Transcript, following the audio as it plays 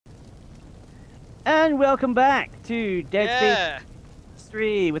And welcome back to Dead Yeah. Space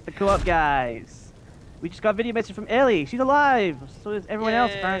 3 with the Co-op Guys. We just got a video message from Ellie. She's alive. So is everyone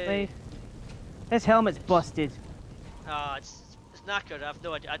else, apparently. His helmet's busted. It's knackered. I've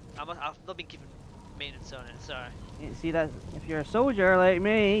no idea. I've not been keeping maintenance on it. Sorry. You see that? If you're a soldier like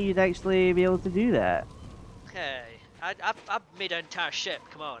me, you'd actually be able to do that. Hey, I've made an entire ship.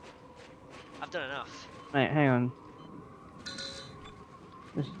 Come on. I've done enough. Right, hang on.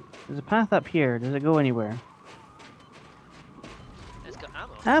 There's a path up here. Does it go anywhere? It's got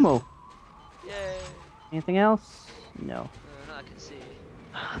ammo. Ammo. Yay. Anything else? No. Not I can see.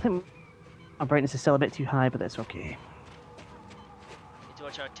 I think my brightness is still a bit too high, but that's okay. Need to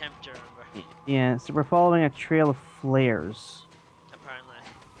watch our temperature, remember? Yeah, so we're following a trail of flares. Apparently.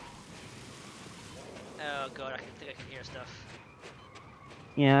 Oh god, I think I can hear stuff.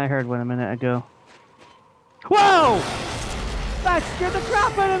 Yeah, I heard one a minute ago. Whoa! That scared the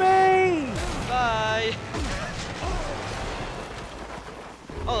crap out of me! Bye!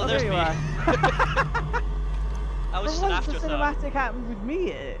 Oh, there's there you me. are. I was just an Once the afterthought. cinematic happened with me,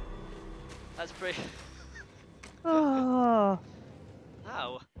 it. That's pretty... Oh.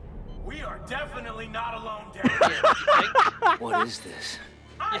 Ow. We are definitely not alone, Yeah, Dad. you think? What is this?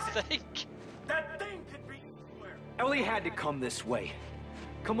 You think? That thing could be anywhere. Ellie had to come this way.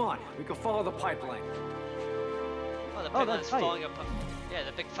 Come on, we can follow the pipeline. Oh, the Oh, big that's that's right. falling apart. Yeah,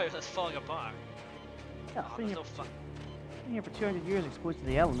 the big fire that's falling apart. Yeah, Oh, been there's here, no fun. been here for 200 years exposed to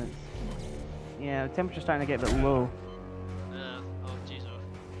the elements. Yeah, the temperature's starting to get a bit low. Oh, jeez.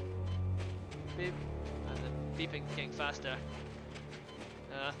 Beep. And the beeping getting faster.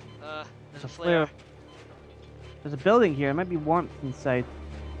 There's a flare. There's a building here. There might be warmth inside.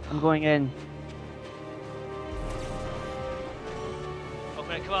 I'm going in.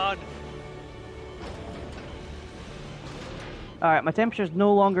 Open it, come on. Alright, my temperature's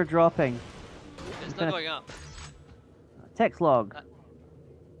no longer dropping. It's gonna- not going up. Text log.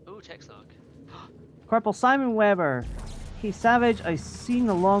 Ooh, text log. Corporal Simon Weber. Hey, Savage, I seen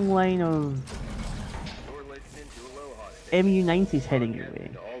a long line of You're listening to Aloha State. MU-90s heading your way.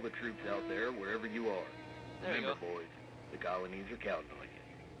 To all the troops out there, wherever you are. There we Remember, go. boys, the colonies are counting on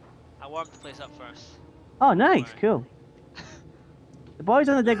you. I warmed the place up first. Oh, nice, Alright. cool. The boys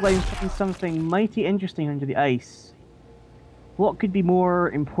on the dig line find something mighty interesting under the ice. What could be more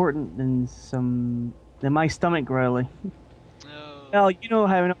important than my stomach growling? No. Well, you know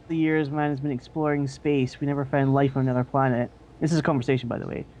how in all the years man has been exploring space, we never found life on another planet. This is a conversation, by the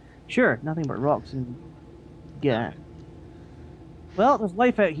way. Sure, nothing but rocks and... yeah. Well, there's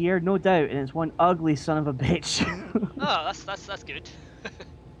life out here, no doubt, and it's one ugly son of a bitch. Oh, that's good.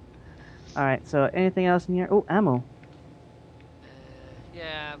 Alright, so anything else in here? Oh, ammo.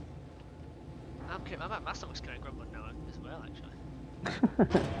 Yeah. My stomach's kind of grumbling now as well,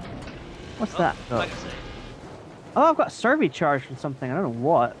 actually. What's Oh, that? Oh. like I say. Oh, I've got a survey charge from something. I don't know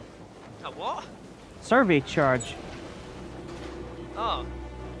what. A what? Survey charge. Oh.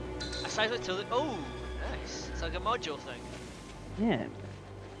 A seismic tool. Oh, nice. It's like a module thing. Yeah.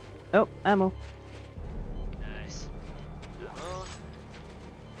 Oh, ammo. Nice. Oh,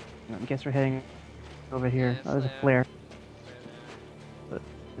 I guess we're heading over here. Yeah, Oh, there's a flare. flare.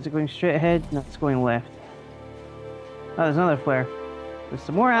 Is it going straight ahead? No, it's going left. Oh, there's another flare. There's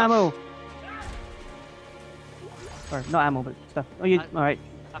some more ammo. Or not ammo, but stuff. Oh, you. All right.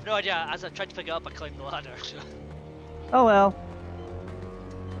 I've no idea. As I tried to pick it up, I climbed the ladder. So. Oh well.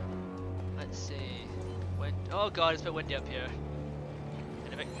 Let's see. Oh god, it's a bit windy up here.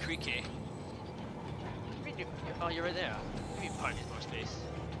 And a bit creaky. Oh, you're right there. Give me part needs more space.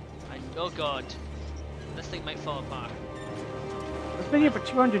 Oh god. This thing might fall apart. It's been here for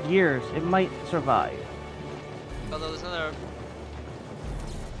 200 years. It might survive. Although there's another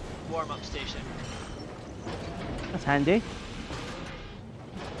warm-up station. That's handy.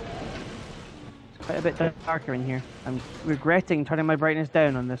 It's quite a bit darker in here. I'm regretting turning my brightness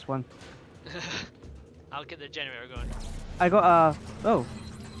down on this one. I'll get the generator going. I got a... oh.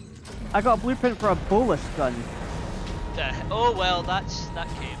 I got a blueprint for a bolus gun. Oh well, that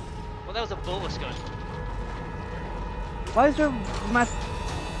came. Well, that was a bolus gun. Why is there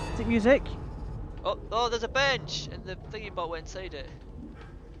romantic music? Oh, there's a bench, and the thingy bot went inside it.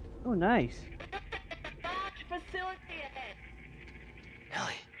 Oh, nice. Launch facility ahead.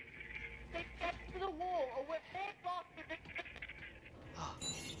 Ellie. Stay next to the wall or we're paying off the Oh,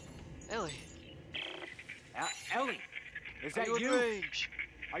 Ellie. Ellie, is Are that you in you? range?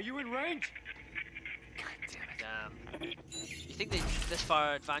 Are you in range? God damn it. You think that this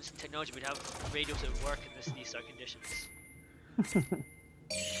far advanced in technology would have radios that would work in these sort of conditions?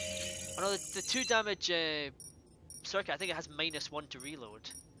 Oh no, the 2 damage circuit, I think it has -1 to reload.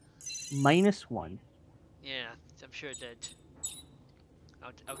 -1. Yeah, I'm sure it did.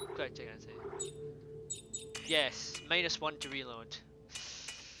 I'll quite check and see. Yes, -1 to reload.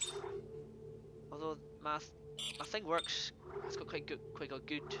 Although my thing works, it's got quite good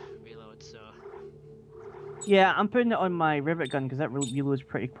reload, so. Yeah, I'm putting it on my rivet gun because that reloads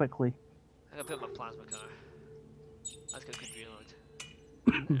pretty quickly. I'm gonna put it on my plasma car. That's got good reload.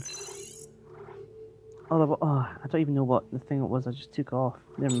 Oh, I don't even know what the thing it was I just took off.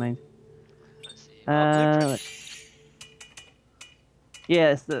 Never mind. Let's see. Oh, Let's-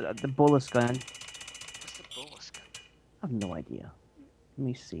 yeah, it's the bolus gun. what's the bolus gun? I have no idea. Let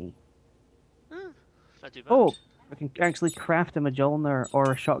me see. Not too bad. Oh, I can actually craft a Magellan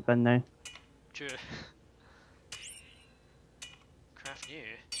or a shotgun now. True. Craft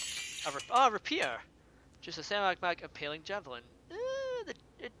new. A repair. Just a semi-automatic impaling javelin.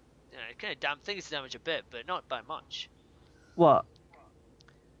 It kind of things damage a bit, but not by much. What?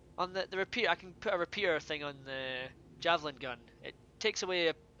 On the repair, I can put a repair thing on the javelin gun. It takes away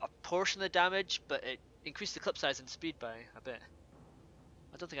a portion of the damage, but it increases the clip size and speed by a bit.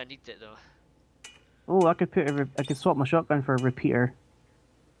 I don't think I need it though. Oh, I could I could swap my shotgun for a repeater.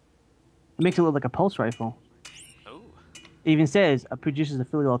 It makes it look like a pulse rifle. Oh. It even says it produces a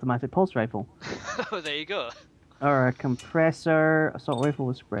fully automatic pulse rifle. Oh, there you go. Or a compressor, assault rifle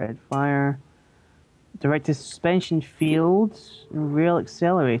with spread fire, directed suspension field, and rail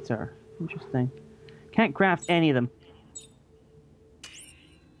accelerator. Interesting. Can't craft any of them.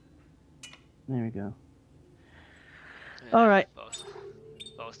 There we go. Yeah, Alright.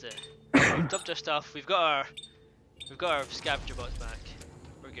 Balls it. We've dumped our stuff. We've got our scavenger bots back.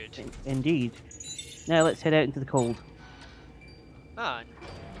 We're good. Indeed. Now let's head out into the cold. Ah, and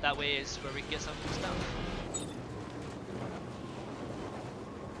that way is where we can get some good stuff.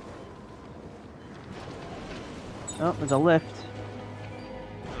 Oh, there's a lift.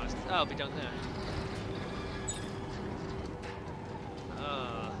 Oh, I'll be down there.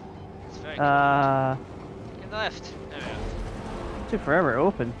 Oh, it's very cool. In the left. There we go. Took forever to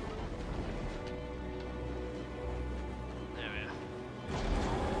open. There we go.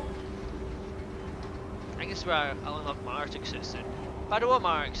 I think this is where I'll unlock my Arctic suit soon. But I don't want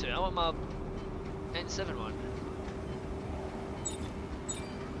my Arctic suit, I want my N7 one.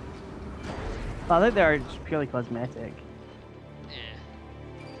 I think they are just purely cosmetic. Yeah.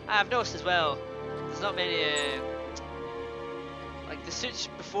 I've noticed as well, there's not many, like the suits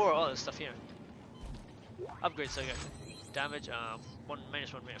before all this stuff here. Upgrades, so I get damage, -1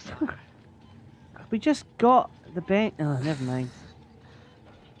 rate of fire. We just got the bank. Oh, never mind.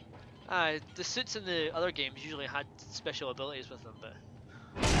 The suits in the other games usually had special abilities with them, but...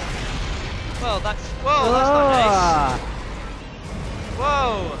 Well, that's... Whoa, that's not nice!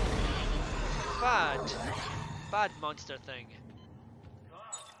 Whoa! Bad monster thing.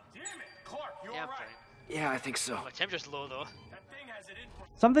 Damn it, Clark, you Yeah, I'm alright? fine. Yeah, I think so. My temperature's low though. That thing has it in for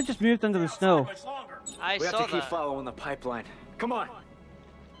Something just moved under the snow. much longer. I We have saw to keep that. following the pipeline. Come on.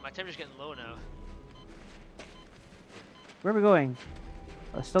 My temperature's getting low now. Where are we going?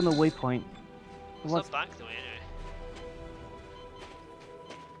 Oh, still no waypoint. It's What's... not back though anyway.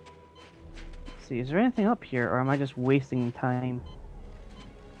 Let's see, is there anything up here, or am I just wasting time?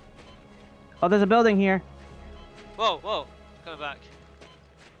 Oh, there's a building here. Whoa, whoa, coming back.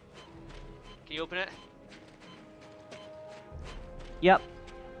 Can you open it? Yep.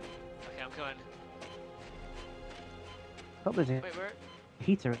 Okay, I'm coming. Oh, there's a Wait,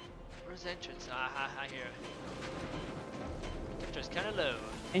 heater. where's the entrance? I hear it. Temperature's kinda low.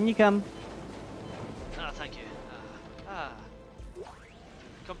 In you come. Ah, thank you.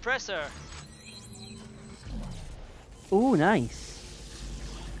 Compressor! Oh, nice.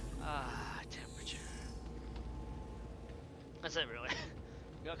 Temperature. That's it really.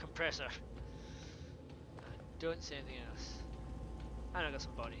 Got a compressor. Don't say anything else. And I got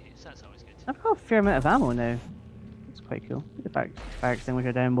some body heat, so that's always good. I've got a fair amount of ammo now. That's quite cool. Get the fire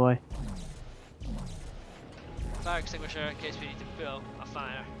extinguisher down, boy. Fire extinguisher in case we need to put out a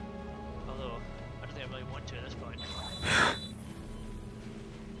fire. Although, I don't think I really want to at this point.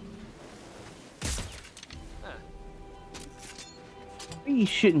 Where are you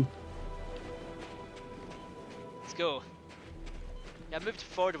shooting? Let's go. Yeah, I moved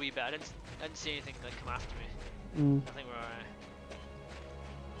forward a wee bit. I didn't see anything like come after me. Mm. I think we're alright.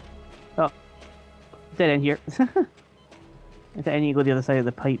 Oh. Dead end here. I think I need to go the other side of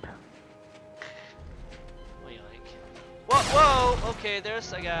the pipe. What do you like? Whoa! Okay,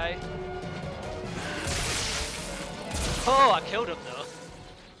 there's a guy. Oh, I killed him though.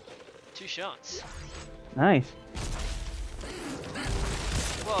 2 shots. Nice.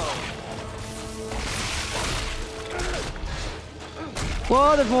 Whoa.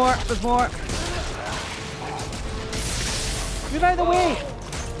 Whoa, there's more. There's more. Move out of the way.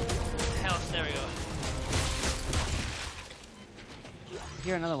 Health, there we go.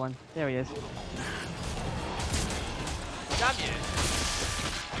 Here, another one. There he is. Damn you.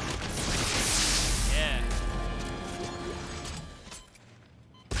 Yeah.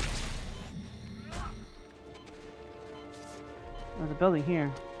 There's a building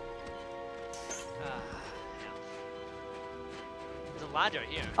here. Hell. There's a ladder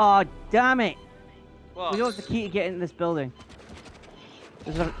here. Oh, damn it! What? We don't have the key to get into this building.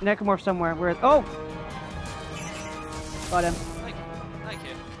 There's a necromorph somewhere. Where? Oh! Got him. Thank you. Thank you.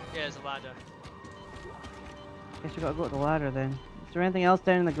 Yeah, there's a ladder. Guess we gotta go up the ladder then. Is there anything else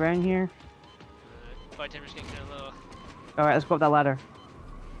down in the ground here? Fight timer's getting kind of low. Alright, let's go up that ladder.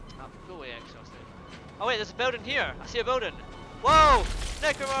 Oh, go away, exhausted. Oh wait, there's a building here. I see a building. Whoa!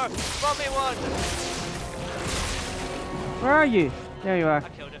 Necromorph! Bomb me one! Where are you? There you are. I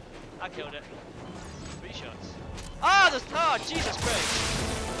killed it. I killed it. 3 shots. Ah, there's. Oh, Jesus Christ!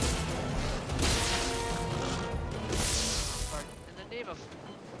 Or in the name of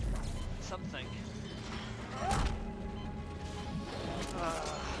something.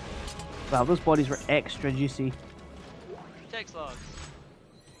 Wow, those bodies were extra juicy. Text log.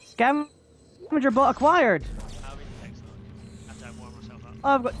 Scavenger bot acquired! I'll read the text log after I warm myself up.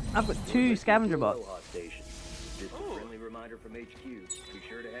 Oh, I've got 2 scavenger bots. Aloha Station. Just a friendly reminder from HQ. Be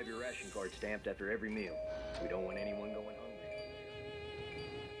sure to have your ration card stamped after every meal. We don't want anyone going hungry.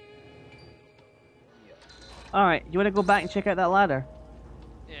 Alright, do you want to go back and check out that ladder?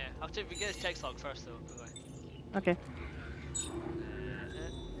 Yeah, I'll take, we get his text log first though. Go away. Okay.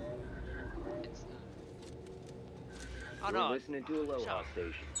 Oh We're no. listening to Shut Aloha up.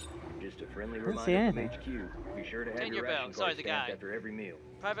 Station. Just a friendly I didn't reminder see from anything. HQ. Be sure to have Turn your your ration belt. Sorry, card the stamped guy. after every meal.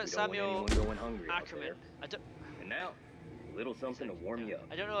 Private We don't Samuel want anyone going hungry out Ackerman. there. I don't. And now, a little something to warm you up.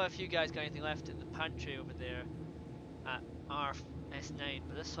 I don't know if you guys got anything left in the pantry over there at RS9,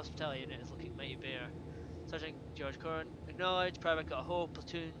 but this hospitality unit is looking mighty bare. Sergeant George Curran, acknowledged. Private got a whole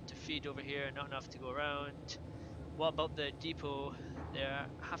platoon to feed over here, not enough to go around. What about the depot? There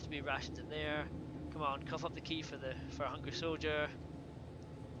have to be rations in there. Come on, cough up the key for a hungry soldier.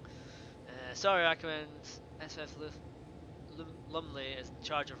 Sorry, Ackerman. SF Lumley is in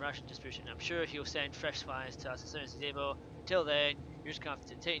charge of ration distribution. I'm sure he'll send fresh supplies to us as soon as he's able. Until then, you're just going to have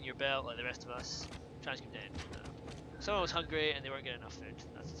to tighten your belt like the rest of us. Transcript in. Someone was hungry and they weren't getting enough food.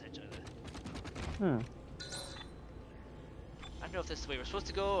 That's essentially it. Hmm. I don't know if this is the way we're supposed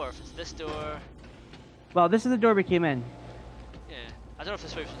to go or if it's this door. Well, this is the door we came in. Yeah, I don't know if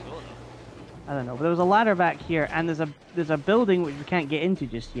this is the way we're supposed to go though. I don't know, but there was a ladder back here, and there's a building which we can't get into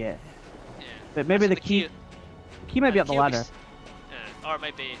just yet. Yeah. But maybe the Actually, key might be up the key will ladder. Yeah, or it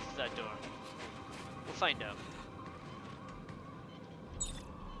might be that door. We'll find out.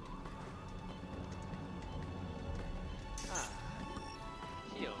 Ah,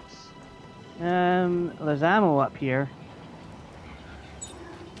 heals. There's ammo up here,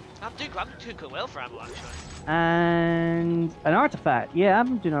 I'm doing quite well for ammo actually. and an artifact. Yeah,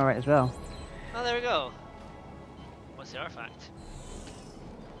 I'm doing all right as well. Oh, there we go. What's the artifact?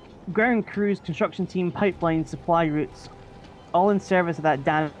 Ground crews, construction team, pipeline, supply routes, all in service of that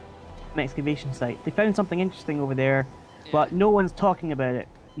damn excavation site. They found something interesting over there, but no one's talking about it.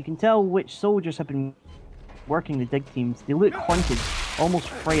 You can tell which soldiers have been working the dig teams. They look haunted, almost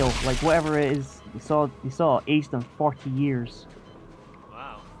frail, like whatever it is you saw aged them 40 years.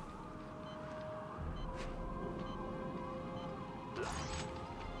 Wow.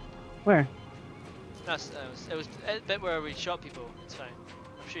 Where? That's it was a bit where we shot people. It's fine.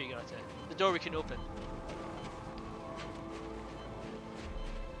 I'm sure you got it. The door we can open.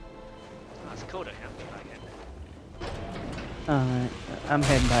 Oh, that's a code I have to back in. Alright, I'm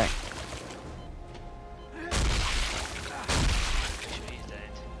heading back. Make sure he's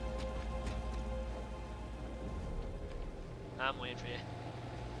dead. I'm waiting for you.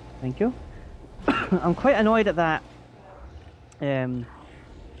 Thank you. I'm quite annoyed at that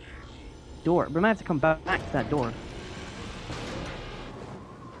door. We might have to come back to that door.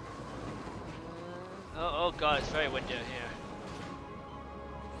 Oh god, it's very windy out here.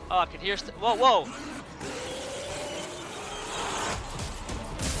 Oh, I can hear whoa, whoa!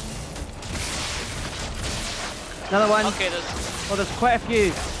 Another one. Okay, Oh, there's quite a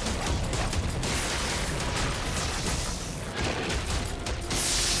few.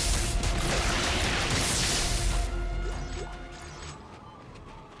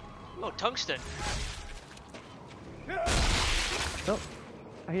 oh, tungsten. Oh,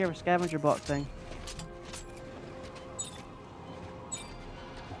 I hear a scavenger bot thing.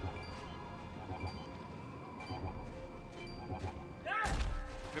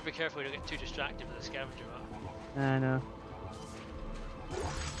 better be careful we don't get too distracted with the scavenger map. I know.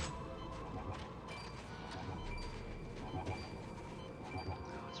 Oh,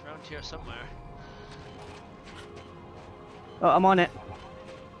 it's around here somewhere. Oh, I'm on it.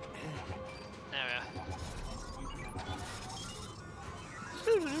 There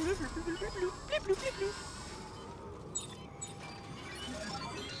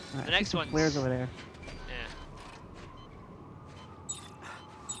Right, The next one's flares over there. Yeah.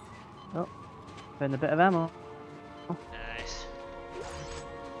 Oh, found a bit of ammo. Nice.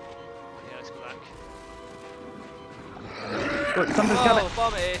 Yeah, let's go back. Look, something's coming. Oh,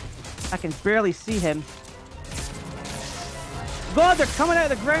 vomity! I can barely see him. God, they're coming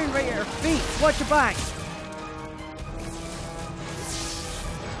out of the ground right at our feet. Watch your back.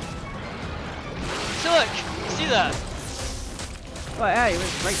 So look, you see that? Oh, yeah, he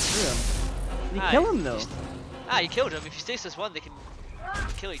went right through him. Did you kill him though? You killed him. If you stasis one, they can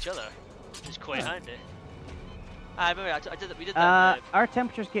kill each other, which is quite handy. I remember I did that. We did that. Our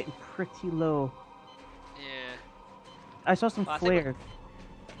temperature's getting pretty low. Yeah. I saw some flares.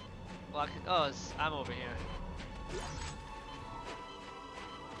 Well, there's ammo over here.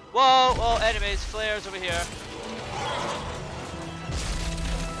 Whoa, whoa, enemies, flares over here.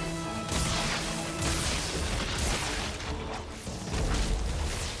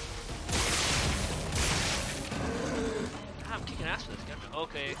 I'm kicking ass with this gun.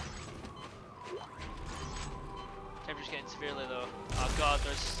 Okay. Temperature's getting severely low. Oh god,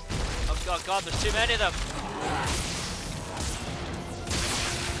 there's too many of them.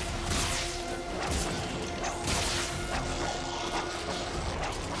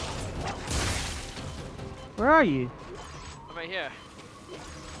 Where are you? I'm right here.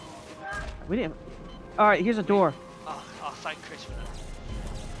 We didn't. All right, here's a door. Oh, thank Chris for that.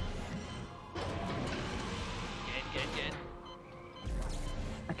 Get in.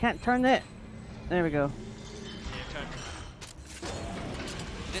 I can't turn it. There we go. Yeah, turn.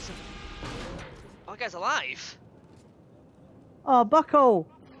 Listen. Oh, the guy's alive. Oh, Bucko.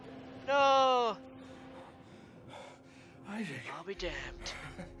 No. Isaac. I'll be damned.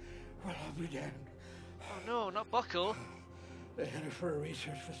 Well, I'll be damned. Oh no, not Buckle. They headed for a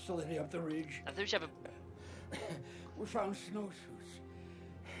research facility up the ridge. I think we should have We found snowsuits,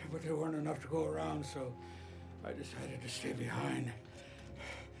 but there weren't enough to go around, so I decided to stay behind.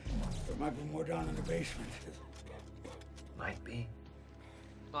 There might be more down in the basement. Might be.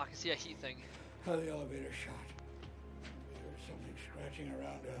 Oh, I can see a heat thing. How the elevator shot. There's something scratching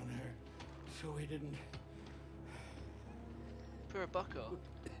around down there, so we didn't Poor Bucko.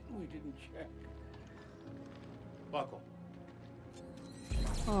 check. Buckle.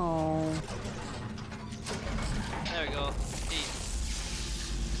 Oh. There we go. Eat.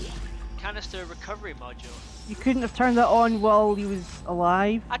 Canister recovery module. You couldn't have turned that on while he was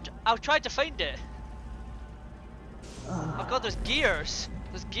alive. I tried to find it. Oh god, there's gears.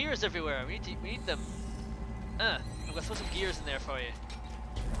 There's gears everywhere. We need them. I'm gonna throw some gears in there for you.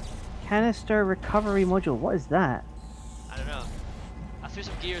 Canister recovery module. What is that? I don't know. I threw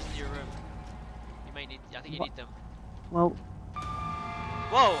some gears in your room. You might need. I think you need them. Well,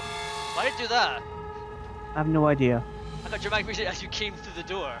 Whoa! Why did you do that? I have no idea. I got dramatic music as you came through the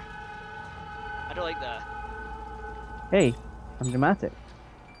door. I don't like that. Hey, I'm dramatic.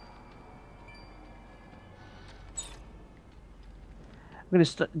 I'm gonna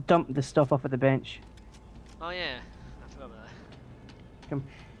dump this stuff off at the bench. Oh yeah, I forgot about that.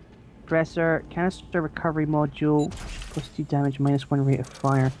 Compressor, canister recovery module, +2 damage, -1 rate of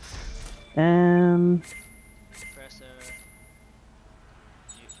fire. Um. Compressor.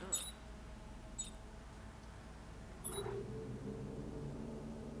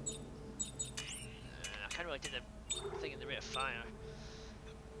 I can't really do the thing in the rate of fire.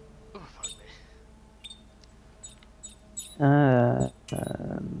 Oh, pardon me.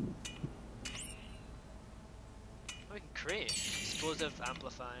 We can create explosive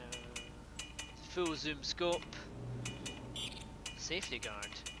amplifier, full zoom scope, safety guard,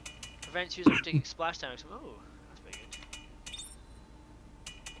 prevents user from taking splash damage. Oh, that's pretty good.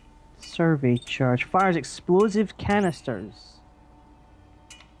 Survey charge fires explosive canisters.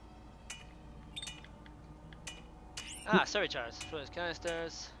 Survey charge, explosive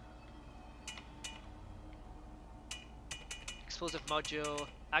canisters, explosive module,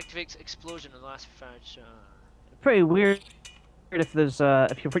 activates explosion in the last fire charge. Pretty weird if there's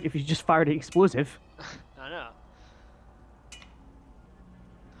if you just fired an explosive. I know.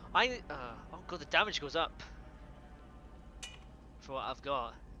 Oh god, the damage goes up for what I've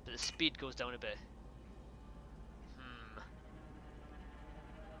got, but the speed goes down a bit.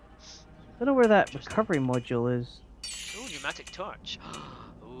 I don't know where that recovery module is. Ooh, pneumatic torch.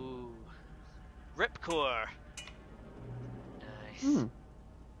 Ooh. Ripcore. Nice. Hmm.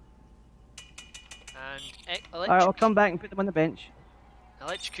 And Alright, I'll come back and put them on the bench.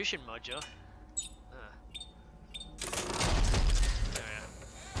 electrocution module. Ah. There we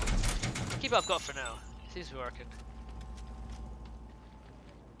are. Keep what I've got for now. Seems to be working.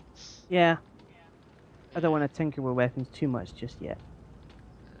 Yeah. I don't want to tinker with weapons too much just yet.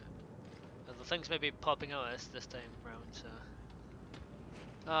 Well, the things may be popping out at us this time round, so.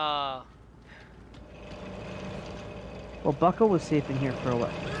 Ah. Well, Buckle was safe in here for a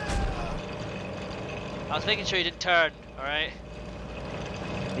while. I was making sure you didn't turn, alright?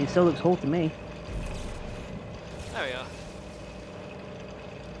 He still looks whole to me. There we go.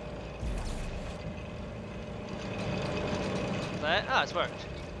 That? Ah, it's worked.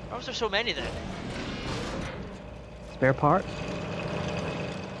 Why was there so many then? Spare parts?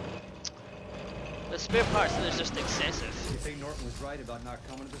 The spare parts is just excessive. You think Norton was right about not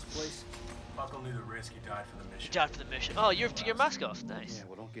coming to this place? Buckle knew the risk. He died for the You mission. died for the mission. Oh, you took your mask off. Nice. Yeah,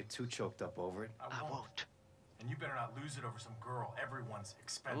 well, don't get too choked up over it. I won't. And you better not lose it over some girl. Everyone's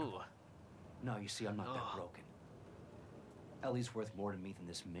expendable. Ooh. No, you see, I'm not that Oh. broken. Ellie's worth more to me than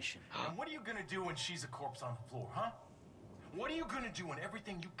this mission. And what are you gonna do when she's a corpse on the floor, huh? What are you gonna do when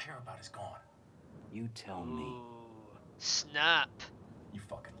everything you care about is gone? You tell me. Ooh. Snap. You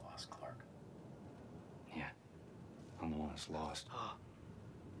fucking lost, Clark. Yeah, I'm the one that's lost. Oh.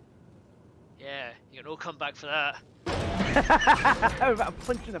 Yeah, you got no comeback for that. How about a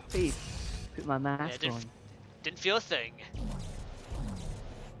punch in the face? Put my mask didn't- on. Didn't feel a thing.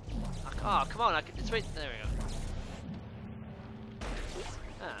 Oh, come on, it's right, there we go.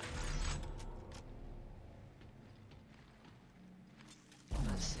 Ah.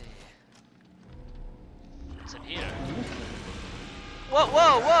 Let's see. What's in here? Whoa,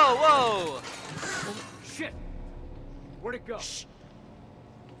 whoa, whoa, whoa! Shit! Where'd it go?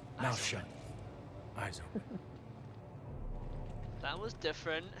 Mouth shut. Eyes open. That was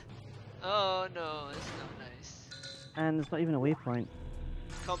different. Oh no, it's not nice. And there's not even a waypoint.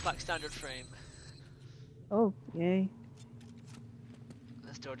 Compact standard frame. Oh, yay.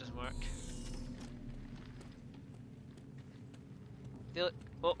 This door doesn't work. They look,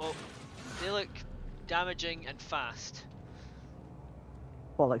 they look damaging and fast.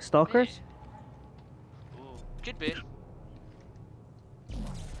 What, like stalkers? Ooh, could be.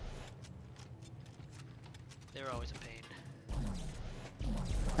 They're always a pain.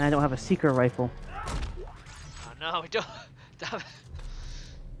 And I don't have a seeker rifle. Oh no, we don't. Damn it.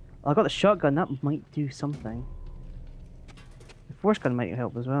 Well, I got the shotgun, that might do something. The force gun might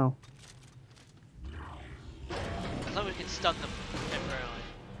help as well. As long as we can stun them temporarily.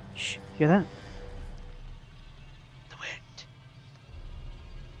 Shh, hear that? The wind.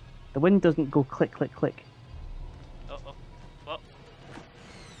 The wind doesn't go click, click, click. Oh, oh, oh.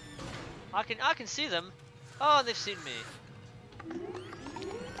 I can see them. Oh, they've seen me.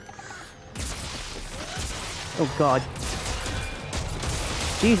 Oh god.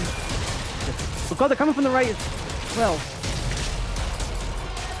 Jesus. Oh god, they're coming from the right as well.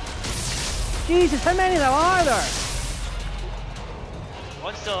 Jesus, how many of them are there?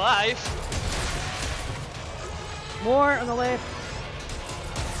 One's still alive. More on the left.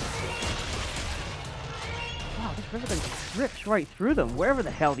 Wow, this river thing rips right through them, wherever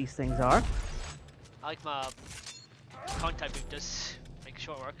the hell these things are. I like my contact boot does make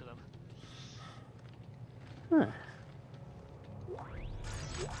short work of them. Huh.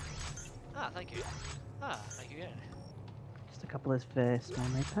 Ah, thank you. Ah, thank you again. Just a couple of small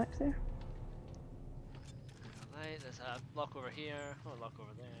med packs there. Right, there's a lock over here, oh, lock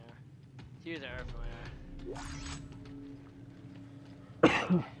over there. Here, there,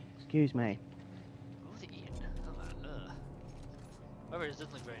 everywhere. Excuse me. What was he eating? Oh, ugh. However, this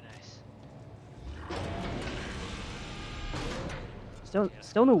doesn't look very nice.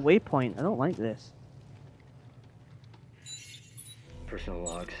 Still no waypoint. I don't like this. Personal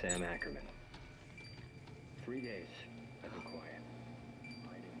log, Sam Ackerman. 3 days. I've been quiet.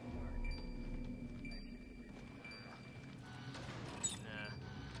 Hiding in the dark.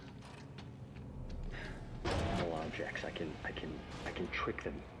 Nah. All objects. I can trick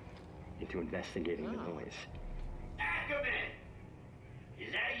them into investigating the noise. Ackerman!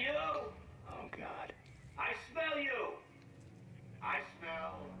 Is that you? Oh God. I smell you! I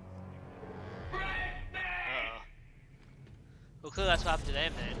smell... Uh-oh. Well, clearly that's what happened to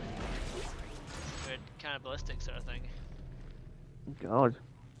them then. Weird cannibalistic sort of thing. God.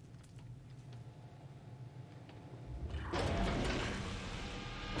 Are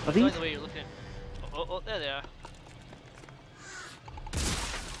I like these? the way you're looking. Oh, there they are.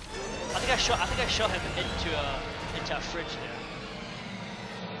 I think I shot him into a fridge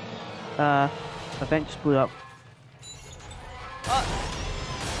there. My vent just blew up. Oh!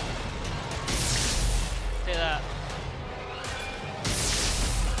 Take that.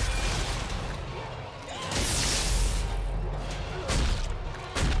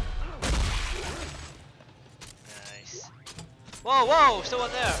 Nice. Whoa, whoa! Still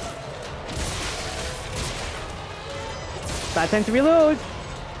one there. Bad time to reload!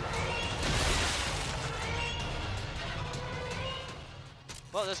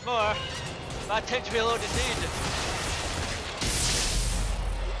 Well, there's more. Bad time to reload indeed.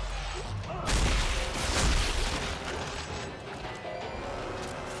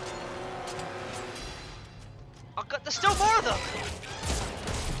 Oh god, there's still more of them!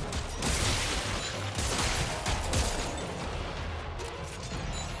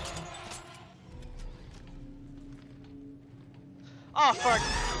 Oh, fuck!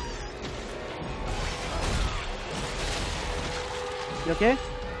 You okay?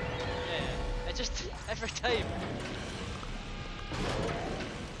 Yeah, it just every time.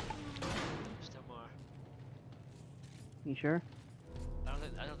 Still more. You sure? I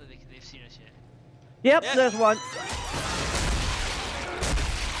don't think they've seen us yet. Yep, Yep. there's one.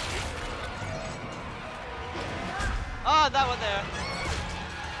 Oh, that one there.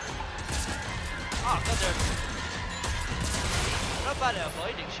 Oh, god, they're not bad at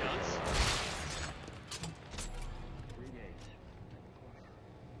avoiding shots.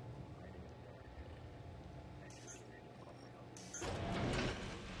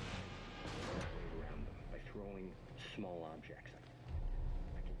 Around them by throwing small objects.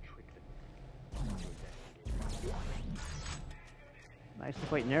 I can trick them. Nice, I'm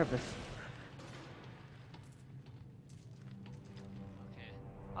quite nervous. Okay.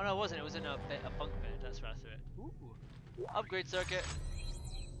 Oh no, it wasn't. It was in a bunk bed. That's where I threw it. Ooh. Upgrade circuit.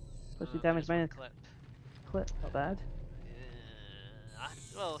 Especially damage just one minus clip. clip, not bad.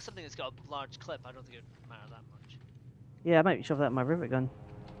 Well, something that's got a large clip, I don't think it would matter that much. Yeah, I might shove that in my rivet gun.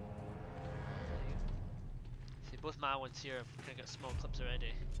 See, both my ones here have kind of got small clips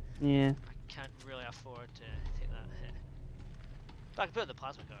already. Yeah. I can't really afford to take that hit. But I can put it in the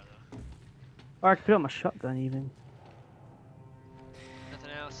plasma car though. Or I could put it on my shotgun even.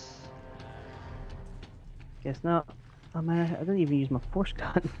 Nothing else. Guess not. Oh man, I didn't even use my force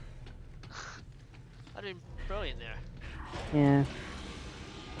gun. I'm doing brilliant there. Yeah.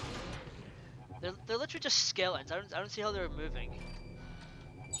 They're literally just skeletons. I don't see how they're moving.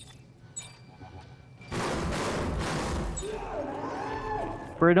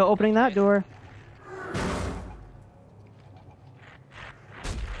 We're not opening that door.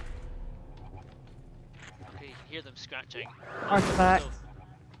 Okay, you can hear them scratching. Artifact.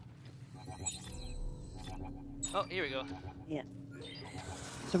 Oh, here we go. Yeah.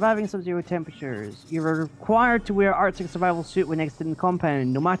 Surviving sub-zero temperatures. You are required to wear Arctic survival suit when exiting the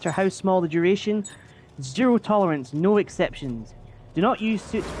compound, no matter how small the duration. Zero tolerance, no exceptions. Do not use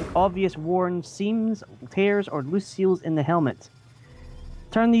suits with obvious worn seams, tears, or loose seals in the helmet.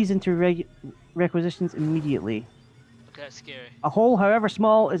 Turn these into requisitions immediately. Okay, that's scary. A hole, however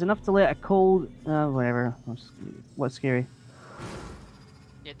small, is enough to let a cold... whatever. What's scary?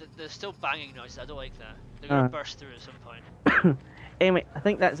 Yeah, they're still banging noises. I don't like that. They're gonna burst through at some point. Anyway, I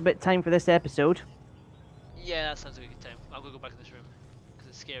think that's a bit time for this episode. Yeah, that sounds like a good time. I'm gonna go back in this room because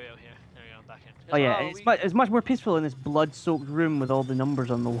it's scary out here. There we go. I'm back in. Oh yeah, it's much more peaceful in this blood-soaked room with all the numbers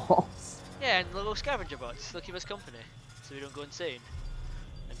on the walls. Yeah, and the little scavenger bots. They'll keep us company, so we don't go insane.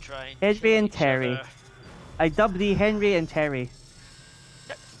 And try and Henry kill and each Terry. other. I dubbed thee Henry and Terry.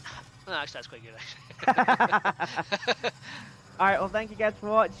 No, actually, that's quite good. Actually. Alright, well thank you guys for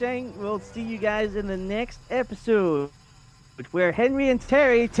watching. We'll see you guys in the next episode, where Henry and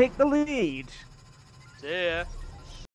Terry take the lead. See ya.